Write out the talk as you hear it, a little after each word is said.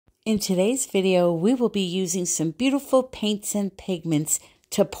In today's video, we will be using some beautiful paints and pigments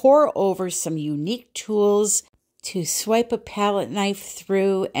to pour over some unique tools, to swipe a palette knife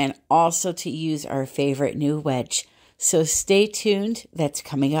through, and also to use our favorite new wedge. So stay tuned, that's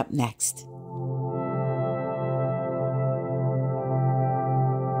coming up next.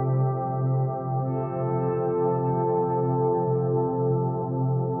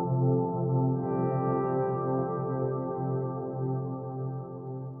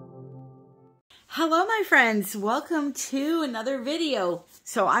 Hello, my friends. Welcome to another video.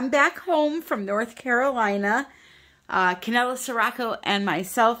 So I'm back home from North Carolina. Canela Sirocco and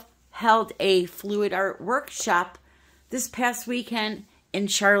myself held a fluid art workshop this past weekend in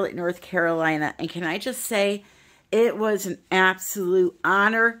Charlotte, North Carolina. And can I just say, it was an absolute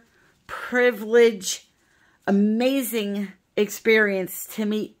honor, privilege, amazing experience to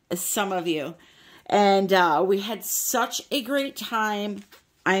meet some of you. And we had such a great time.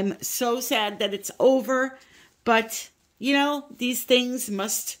 I'm so sad that it's over, but, you know, these things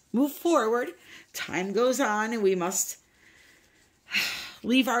must move forward. Time goes on, and we must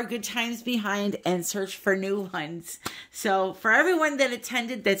leave our good times behind and search for new ones. So for everyone that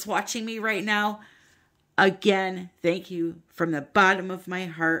attended that's watching me right now, again, thank you from the bottom of my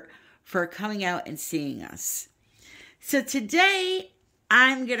heart for coming out and seeing us. So today,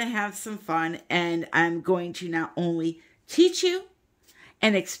 I'm going to have some fun, and I'm going to not only teach you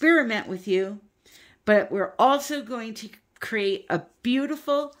and experiment with you, but we're also going to create a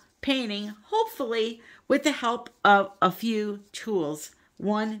beautiful painting, hopefully with the help of a few tools,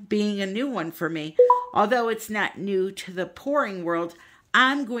 one being a new one for me. Although it's not new to the pouring world,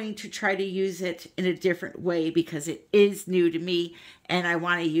 I'm going to try to use it in a different way because it is new to me and I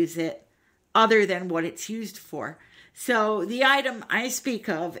want to use it other than what it's used for. So the item I speak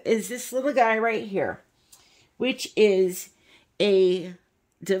of is this little guy right here, which is a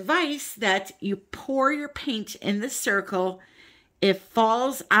device that you pour your paint in the circle. It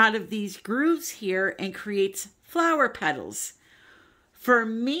falls out of these grooves here and creates flower petals. For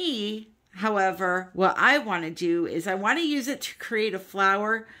me, however, what I want to do is I want to use it to create a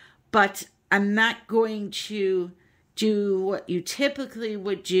flower, but I'm not going to do what you typically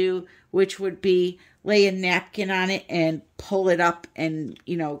would do, which would be lay a napkin on it and pull it up, and,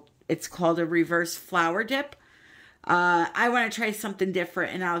 you know, it's called a reverse flower dip. I want to try something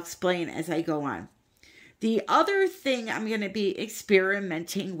different, and I'll explain as I go on. The other thing I'm going to be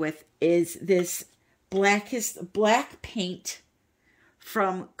experimenting with is this Blackest black paint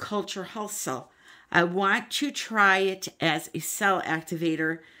from Culture Hustle. I want to try it as a cell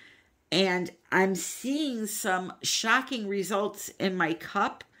activator, and I'm seeing some shocking results in my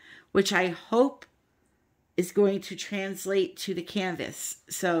cup, which I hope is going to translate to the canvas.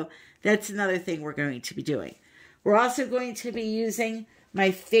 So that's another thing we're going to be doing. We're also going to be using my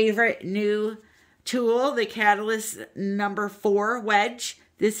favorite new tool, the Catalyst number 4 wedge.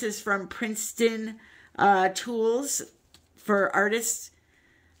 This is from Princeton Tools for Artists.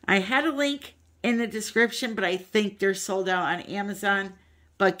 I had a link in the description, but I think they're sold out on Amazon.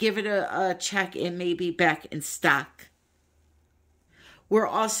 But give it a check. It may be back in stock. We're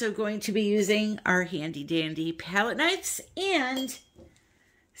also going to be using our handy dandy palette knives and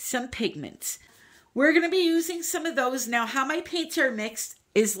some pigments. We're going to be using some of those. Now, how my paints are mixed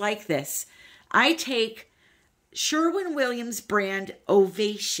is like this. I take Sherwin-Williams brand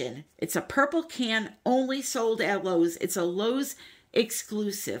Ovation. It's a purple can only sold at Lowe's. It's a Lowe's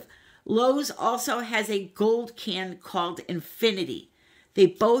exclusive. Lowe's also has a gold can called Infinity. They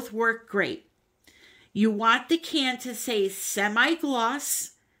both work great. You want the can to say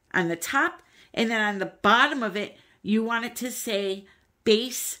semi-gloss on the top, and then on the bottom of it, you want it to say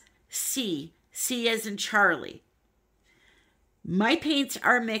base C. C as in Charlie. My paints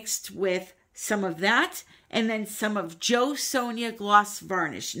are mixed with some of that and then some of Joe Sonia gloss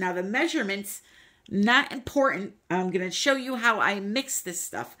varnish. Now the measurements, not important. I'm going to show you how I mix this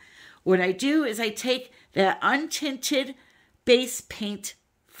stuff. What I do is I take the untinted base paint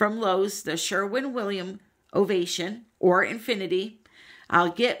from Lowe's, the Sherwin-Williams Ovation or Infinity.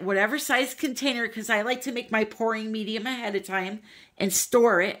 I'll get whatever size container because I like to make my pouring medium ahead of time and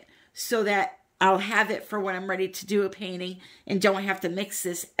store it so that I'll have it for when I'm ready to do a painting and don't have to mix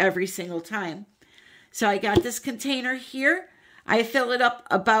this every single time. So I got this container here. I fill it up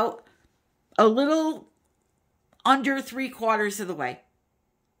about a little under 3/4 of the way.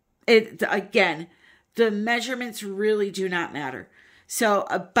 Again, the measurements really do not matter. So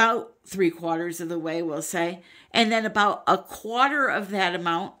about 3/4 of the way, we'll say. And then about 1/4 of that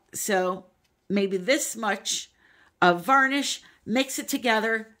amount, so maybe this much of varnish, mix it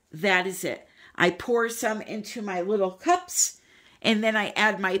together. That is it. I pour some into my little cups and then I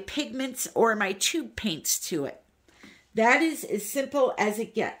add my pigments or my tube paints to it. That is as simple as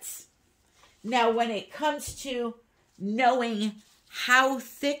it gets. Now, when it comes to knowing how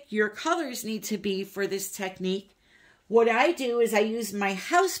thick your colors need to be for this technique, what I do is I use my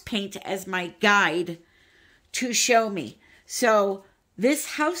house paint as my guide to show me. So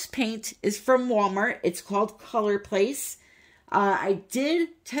this house paint is from Walmart. It's called Color Place. I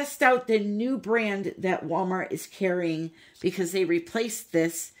did test out the new brand that Walmart is carrying because they replaced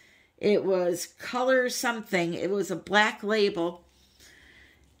this. It was Color something. It was a black label.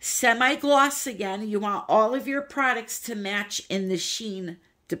 Semi-gloss again. You want all of your products to match in the sheen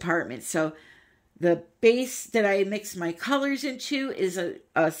department. So the base that I mix my colors into is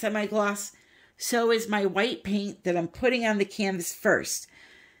a semi-gloss. So is my white paint that I'm putting on the canvas first.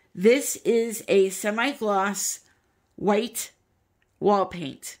 This is a semi-gloss white wall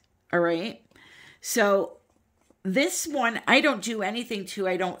paint. All right. So this one, I don't do anything to.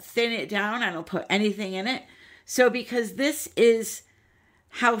 I don't thin it down. I don't put anything in it. So because this is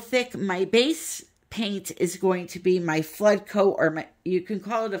how thick my base paint is going to be, my flood coat, or you can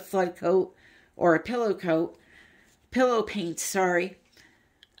call it a flood coat or a pillow coat, pillow paint, sorry.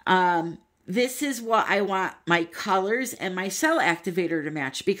 This is what I want my colors and my cell activator to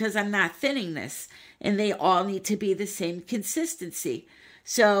match because I'm not thinning this and they all need to be the same consistency.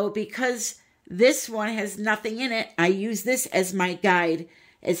 So because this one has nothing in it, I use this as my guide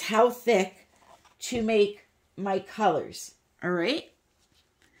as how thick to make my colors. All right.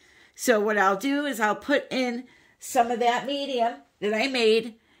 So what I'll do is I'll put in some of that medium that I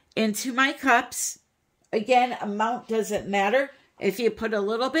made into my cups. Again, amount doesn't matter. If you put a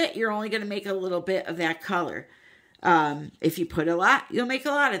little bit, you're only going to make a little bit of that color. If you put a lot, you'll make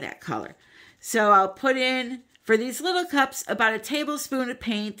a lot of that color. So I'll put in, for these little cups, about a tablespoon of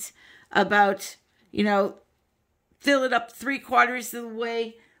paint, about, fill it up 3/4 of the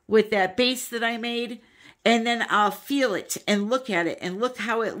way with that base that I made. And then I'll feel it and look at it and look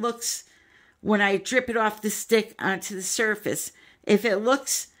how it looks when I drip it off the stick onto the surface. If it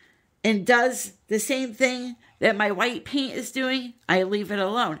looks and does the same thing that my white paint is doing, I leave it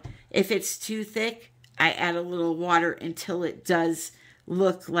alone. If it's too thick, I add a little water until it does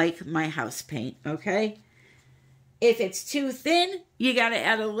look like my house paint, okay? If it's too thin, you got to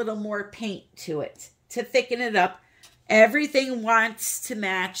add a little more paint to it to thicken it up. Everything wants to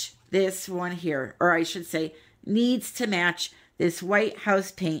match this one here, or I should say needs to match this white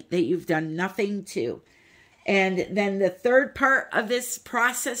house paint that you've done nothing to. And then the third part of this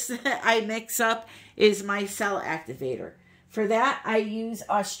process that I mix up is my cell activator. For that, I use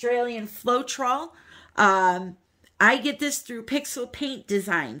Australian Floetrol. I get this through Pixel Paint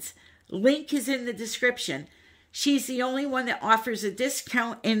Designs. Link is in the description. She's the only one that offers a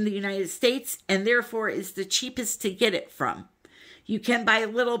discount in the United States and therefore is the cheapest to get it from. You can buy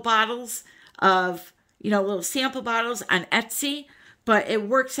little bottles of, little sample bottles on Etsy, but it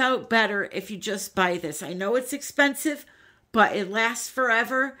works out better if you just buy this. I know it's expensive, but it lasts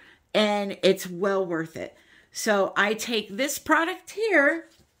forever and it's well worth it. So I take this product here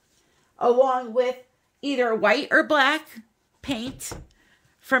along with either white or black paint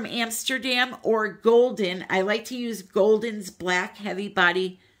from Amsterdam or Golden. I like to use Golden's black heavy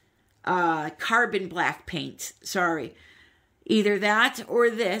body carbon black paint. Sorry. Either that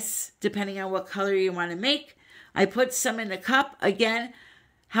or this, depending on what color you want to make. I put some in a cup. Again,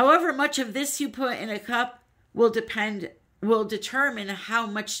 however much of this you put in a cup will determine how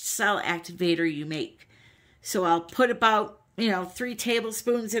much cell activator you make. So I'll put about, 3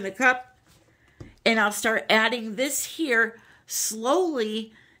 tablespoons in a cup, and I'll start adding this here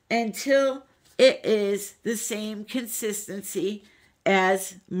slowly until it is the same consistency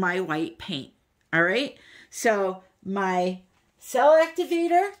as my white paint. All right. So my cell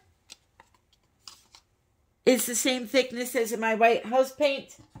activator is the same thickness as my white house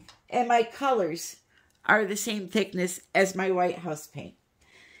paint, and my colors are the same thickness as my white house paint.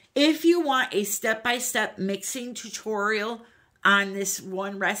 If you want a step-by-step mixing tutorial on this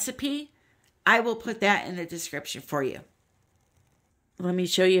one recipe, I will put that in the description for you. Let me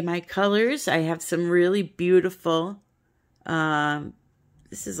show you my colors. I have some really beautiful,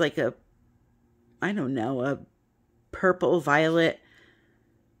 this is like a purple violet,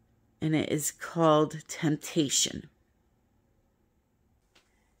 and it is called Temptation.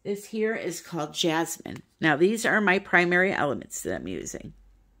 This here is called Jasmine. Now, these are my primary elements that I'm using.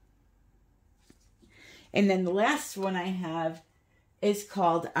 And then the last one I have is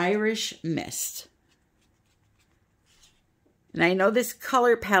called Irish Mist. And I know this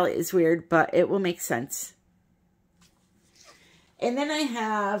color palette is weird, but it will make sense. And then I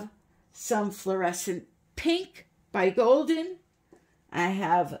have some Fluorescent Pink by Golden. I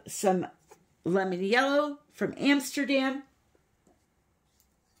have some lemon yellow from Amsterdam,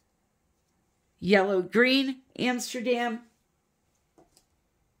 yellow green Amsterdam,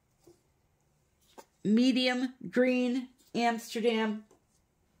 medium green Amsterdam,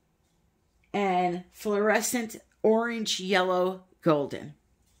 and fluorescent orange, yellow, golden.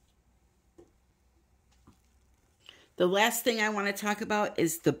 The last thing I want to talk about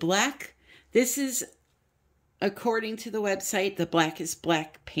is the black. This is, according to the website, the blackest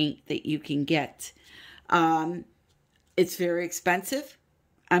black paint that you can get. It's very expensive.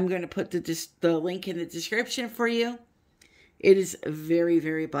 I'm going to put the link in the description for you. It is very,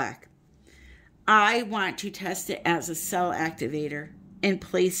 very black. I want to test it as a cell activator in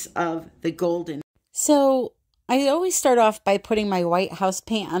place of the golden. So I always start off by putting my white house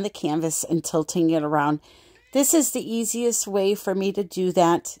paint on the canvas and tilting it around. This is the easiest way for me to do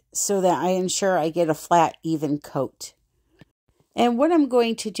that so that I ensure I get a flat, even coat. And what I'm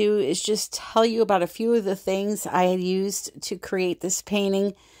going to do is just tell you about a few of the things I used to create this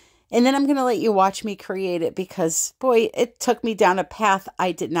painting. And then I'm going to let you watch me create it because, boy, it took me down a path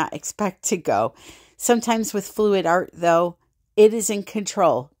I did not expect to go. Sometimes with fluid art, though, it is in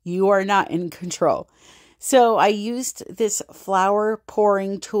control. You are not in control. So I used this flower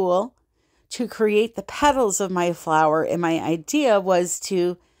pouring tool to create the petals of my flower. And my idea was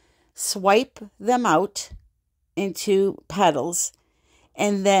to swipe them out into petals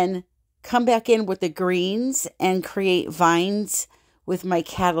and then come back in with the greens and create vines with my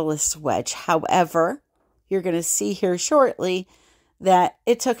catalyst wedge. However, you're going to see here shortly that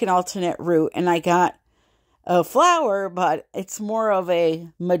it took an alternate route and I got a flower, but it's more of a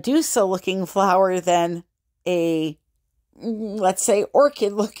Medusa looking flower than a, let's say,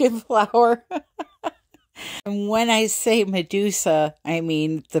 orchid looking flower. And when I say Medusa, I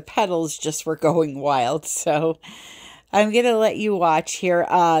mean the petals just were going wild. So I'm going to let you watch here.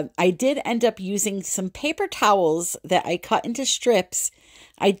 I did end up using some paper towels that I cut into strips.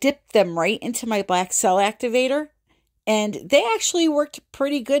 I dipped them right into my black cell activator, and they actually worked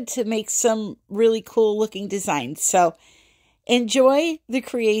pretty good to make some really cool looking designs. So enjoy the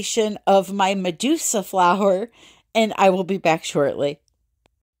creation of my Medusa flower, and I will be back shortly.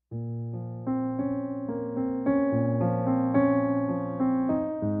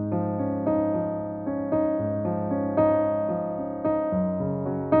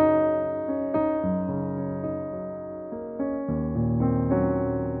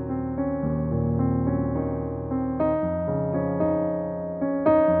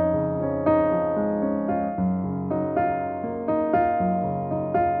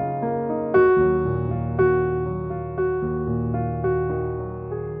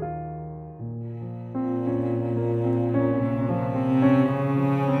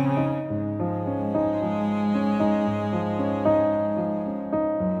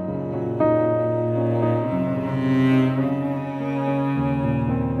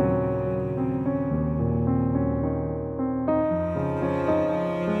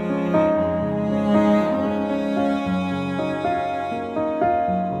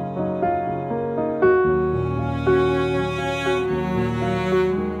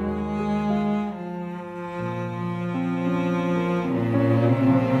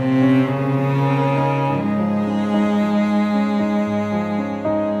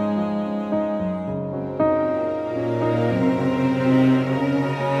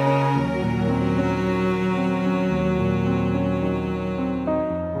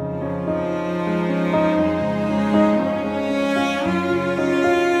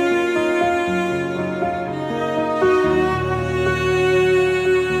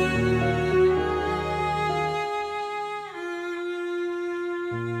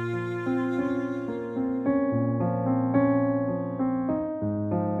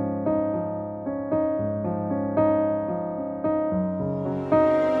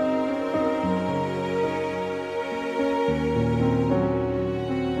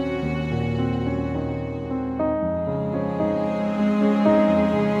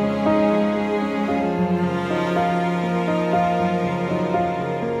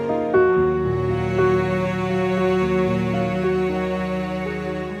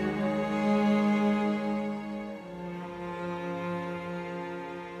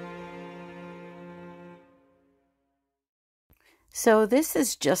 So this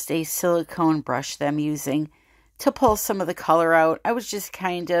is just a silicone brush that I'm using to pull some of the color out. I was just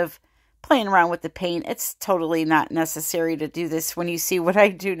kind of playing around with the paint. It's totally not necessary to do this when you see what I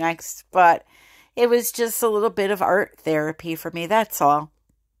do next, but it was just a little bit of art therapy for me, that's all.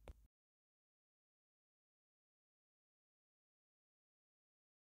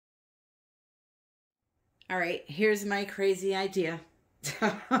 All right, here's my crazy idea.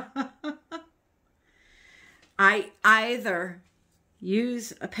 I either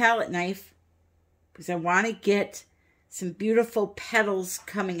use a palette knife because I want to get some beautiful petals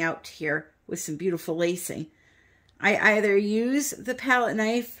coming out here with some beautiful lacing. I either use the palette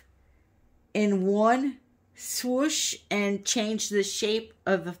knife in one swoosh and change the shape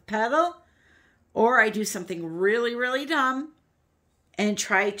of the petal, or I do something really, really dumb and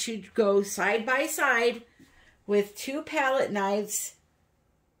try to go side by side with two palette knives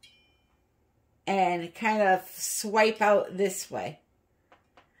and kind of swipe out this way.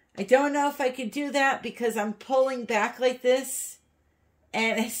 I don't know if I could do that because I'm pulling back like this.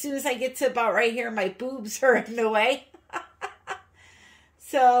 And as soon as I get to about right here, my boobs are in the way.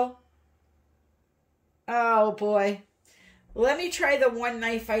 So, oh boy. Let me try the one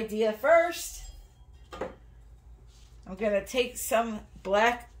knife idea first. I'm going to take some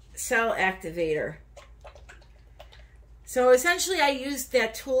black cell activator. So essentially I used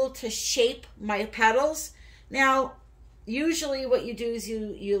that tool to shape my petals. Now, usually what you do is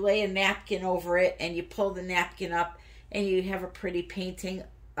you lay a napkin over it and you pull the napkin up and you have a pretty painting,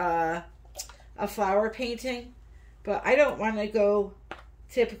 a flower painting. But I don't want to go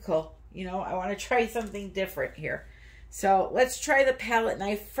typical, you know, I want to try something different here. So let's try the palette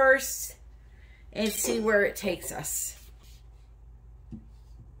knife first and see where it takes us. I'm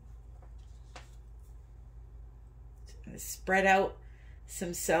going to spread out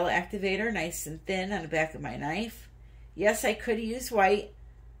some cell activator nice and thin on the back of my knife. Yes, I could use white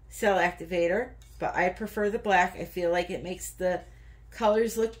cell activator, but I prefer the black. I feel like it makes the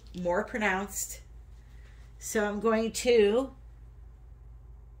colors look more pronounced. So I'm going to,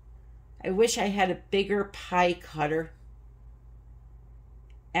 I wish I had a bigger pie cutter.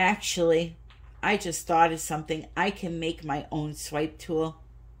 Actually, I just thought of something. I can make my own swipe tool.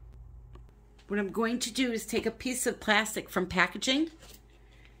 What I'm going to do is take a piece of plastic from packaging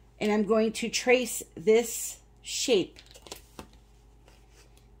and I'm going to trace this shape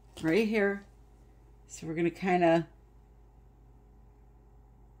right here. So we're going to kind of,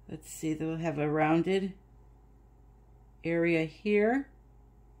 let's see, they'll have a rounded area here.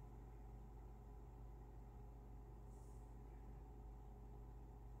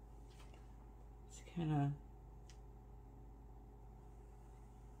 It's kind of,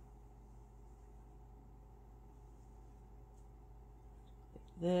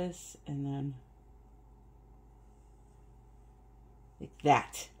 this and then like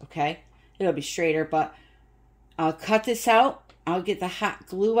that, okay? It'll be straighter, but I'll cut this out. I'll get the hot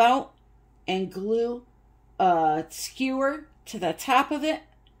glue out and glue a skewer to the top of it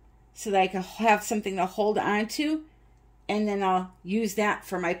so that I can have something to hold on to, and then I'll use that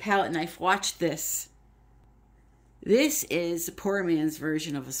for my palette knife. Watch this. This is the poor man's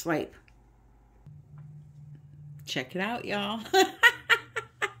version of a swipe. Check it out, y'all.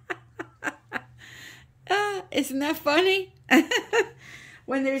 Isn't that funny?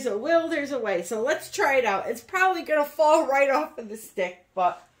 When there's a will, there's a way. So let's try it out. It's probably going to fall right off of the stick,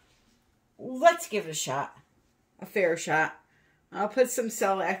 but let's give it a shot. A fair shot. I'll put some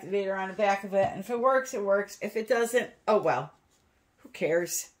cell activator on the back of it, and if it works, it works. If it doesn't, oh well. Who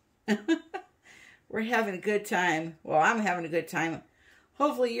cares? We're having a good time. Well, I'm having a good time.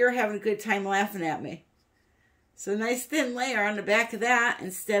 Hopefully you're having a good time laughing at me. So nice thin layer on the back of that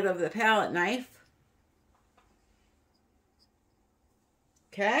instead of the palette knife.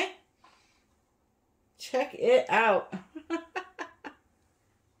 Okay, check it out.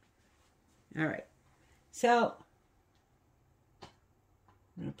 All right, so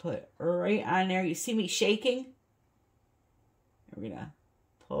I'm going to put it right on there. You see me shaking? We're going to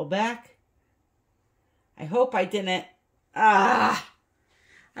pull back. I hope I didn't. I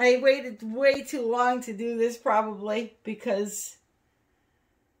waited way too long to do this probably because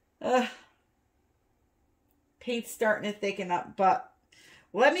paint's starting to thicken up, but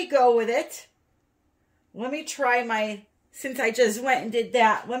let me go with it. Let me try my, since I just went and did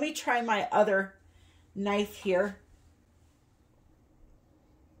that, let me try my other knife here.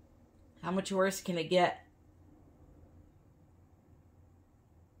 How much worse can it get?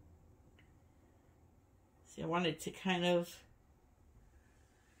 See, I wanted to kind of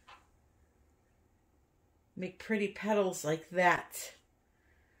make pretty petals like that.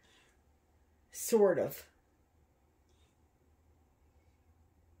 Sort of.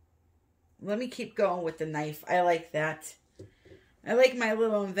 Let me keep going with the knife. I like that. I like my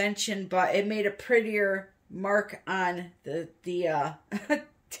little invention, but it made a prettier mark on the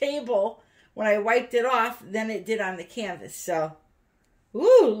table when I wiped it off than it did on the canvas. So,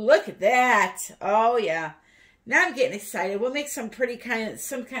 ooh, look at that. Oh, yeah. Now I'm getting excited. We'll make some pretty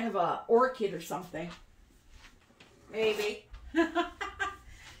some kind of a orchid or something. Maybe.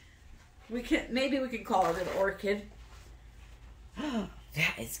 Maybe we can call it an orchid. Oh,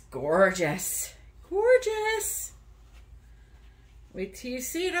 that is gorgeous. Gorgeous. Wait till you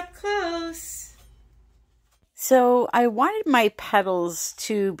see it up close. So I wanted my petals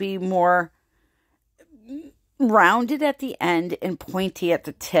to be more rounded at the end and pointy at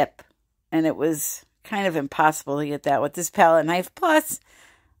the tip. And it was kind of impossible to get that with this palette knife. Plus,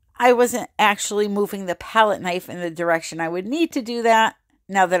 I wasn't actually moving the palette knife in the direction I would need to do that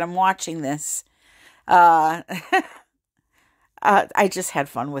now that I'm watching this. I just had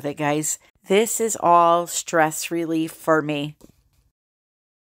fun with it, guys. This is all stress relief for me.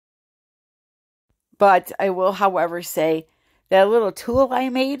 But I will, however, say that little tool I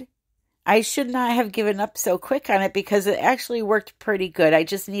made, I should not have given up so quick on it because it actually worked pretty good. I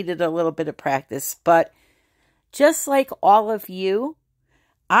just needed a little bit of practice. But just like all of you,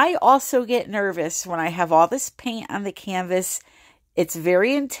 I also get nervous when I have all this paint on the canvas. It's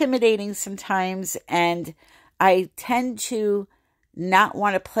very intimidating sometimes, and I tend to not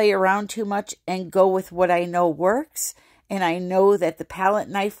want to play around too much and go with what I know works. And I know that the palette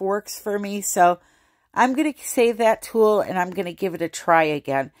knife works for me, so I'm going to save that tool and I'm going to give it a try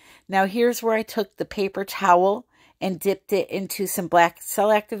again. Now here's where I took the paper towel and dipped it into some black cell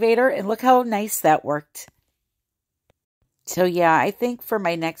activator, and look how nice that worked. So yeah, I think for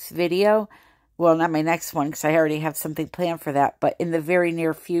my next video, well, not my next one because I already have something planned for that, but in the very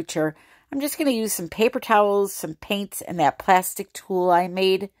near future, I'm just going to use some paper towels, some paints, and that plastic tool I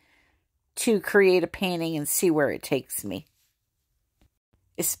made to create a painting and see where it takes me.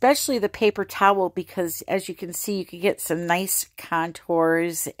 Especially the paper towel, because as you can see, you can get some nice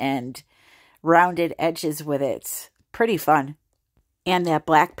contours and rounded edges with it. It's pretty fun. And that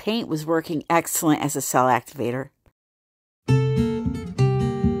black paint was working excellent as a cell activator.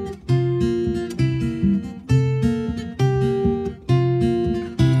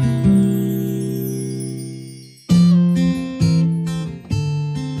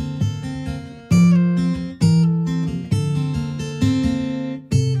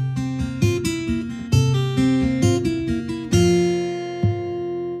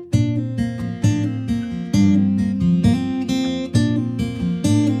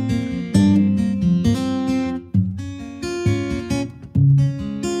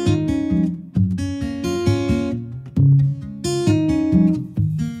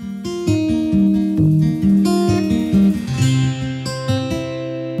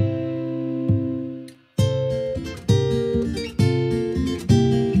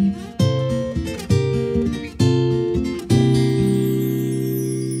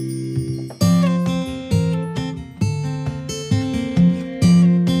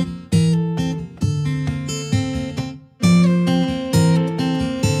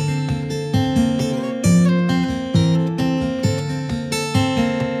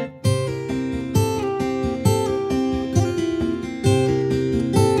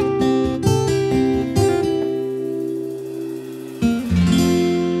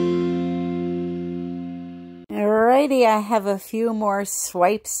 Alrighty, I have a few more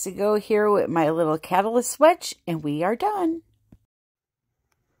swipes to go here with my little catalyst switch, and we are done.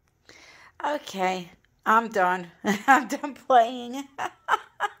 Okay, I'm done. I'm done playing.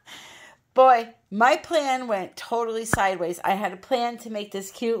 Boy, my plan went totally sideways. I had a plan to make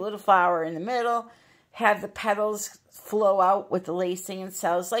this cute little flower in the middle, have the petals flow out with the lacing and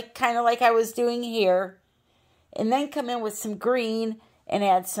cells, kind of like I was doing here, and then come in with some green and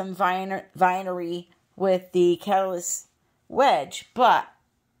add some vinery with the catalyst wedge. But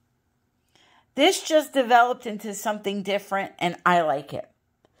this just developed into something different, and I like it.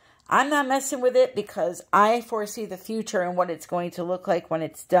 I'm not messing with it because I foresee the future and what it's going to look like when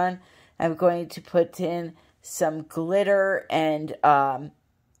it's done. I'm going to put in some glitter and,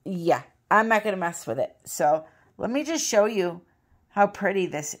 yeah, I'm not going to mess with it. So let me just show you how pretty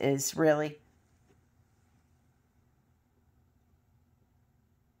this is, really.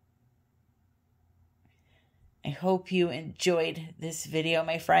 I hope you enjoyed this video,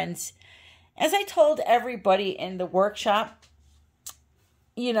 my friends. As I told everybody in the workshop,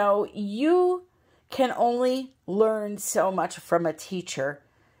 you know, you can only learn so much from a teacher.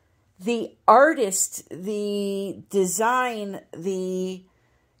 The artist, the design, the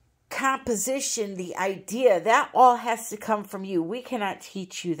composition, the idea, that all has to come from you. We cannot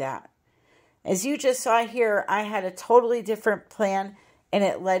teach you that. As you just saw here, I had a totally different plan and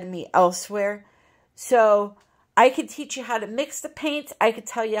it led me elsewhere. So I could teach you how to mix the paints. I could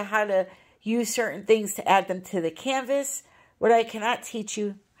tell you how to use certain things to add them to the canvas. What I cannot teach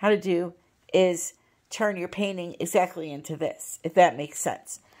you how to do is turn your painting exactly into this, if that makes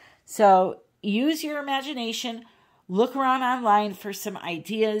sense. So use your imagination, look around online for some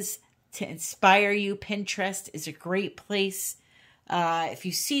ideas to inspire you. Pinterest is a great place. If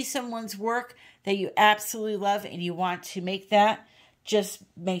you see someone's work that you absolutely love and you want to make that, just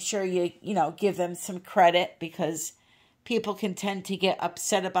make sure you give them some credit, because people can tend to get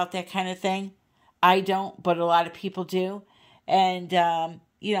upset about that kind of thing. I don't, but a lot of people do. And,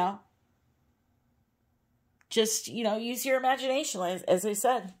 just, use your imagination, as I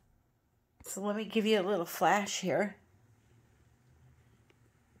said. So let me give you a little flash here,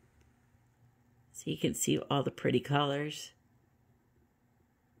 so you can see all the pretty colors.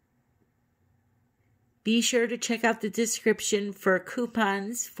 Be sure to check out the description for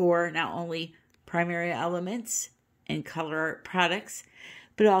coupons for not only primary elements and color art products,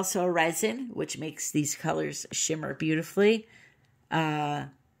 but also resin, which makes these colors shimmer beautifully.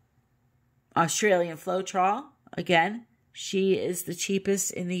 Australian Floetrol, again, she is the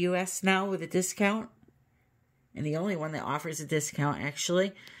cheapest in the U.S. now with a discount, and the only one that offers a discount,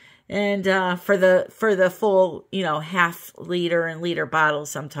 actually. And for the full, half liter and liter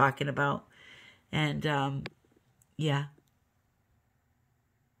bottles I'm talking about. And yeah,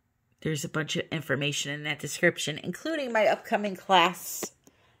 there's a bunch of information in that description, including my upcoming class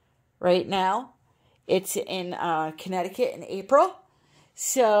right now. It's in Connecticut in April.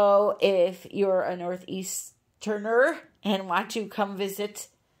 So if you're a Northeasterner and want to come visit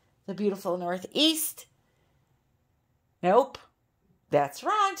the beautiful Northeast, nope, that's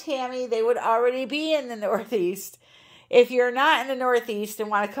wrong, Tammy. They would already be in the Northeast. If you're not in the Northeast and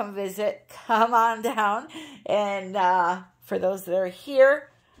want to come visit, come on down. And for those that are here,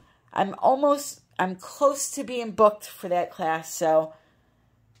 I'm close to being booked for that class. So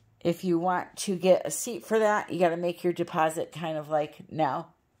if you want to get a seat for that, you got to make your deposit kind of like now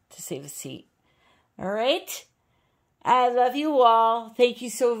to save a seat. All right? I love you all. Thank you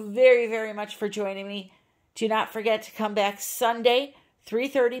so very, very much for joining me. Do not forget to come back Sunday,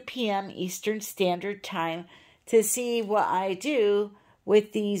 3:30 p.m. Eastern Standard Time, to see what I do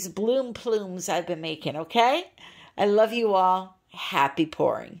with these bloom plumes I've been making, okay? I love you all. Happy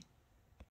pouring.